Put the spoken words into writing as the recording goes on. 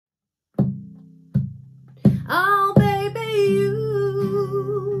Oh, baby,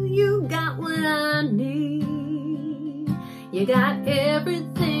 you got what I need. You got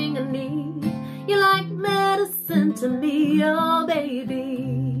everything I need. You're like medicine to me, oh, baby.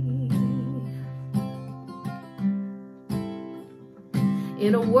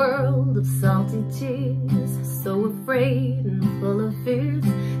 In a world of salty tears, so afraid and full of fears,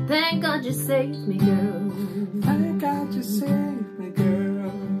 thank God you saved me, girl. Thank God you saved me,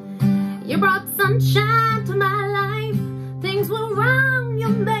 girl. You brought sunshine to my life. Things were wrong, you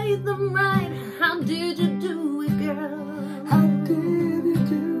made them right. How did you do it, girl? How did you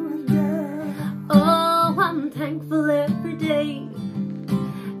do it, girl? Oh, I'm thankful every day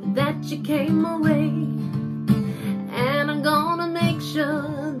that you came away. And I'm gonna make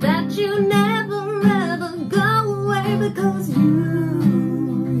sure that you never ever go away, because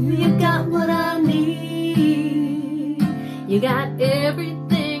you got what I need. You got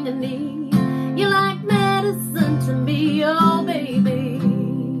everything I need. You're like medicine to me, oh baby.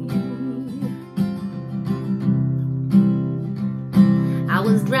 I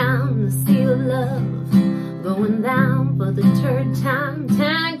was drowned in the sea of love, going down for the third time.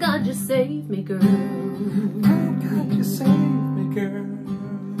 Thank God you saved me, girl. Thank God you saved me, girl.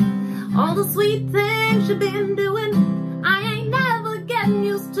 All the sweet things you've been doing, I ain't never getting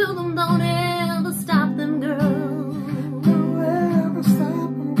used to them. Don't ever stop them, girl. Don't ever stop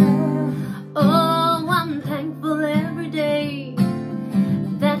them, girl. Oh, I'm thankful every day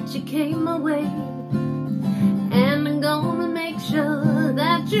that you came away. And I'm gonna make sure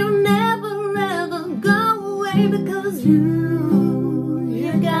that you never ever go away, because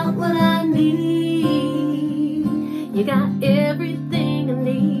you got what I need. You got everything I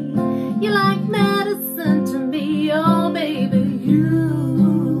need. You're like medicine to me, oh baby.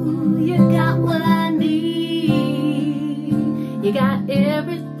 You got what I need. You got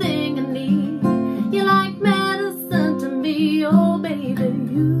everything I need. You're like medicine to me, oh baby.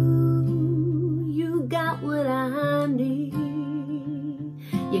 You got what I need.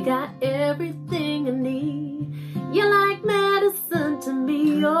 You got everything I need. You're like medicine to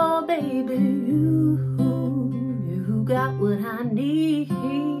me, oh baby. You got what I need.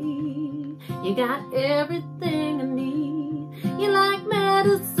 You got everything I need. You're like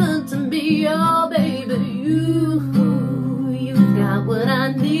medicine to me, oh baby. You got what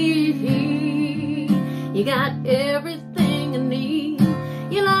I need. You got everything I need.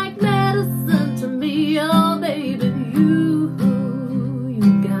 You're like medicine to me, oh baby. You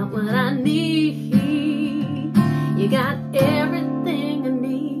got what I need. You got everything.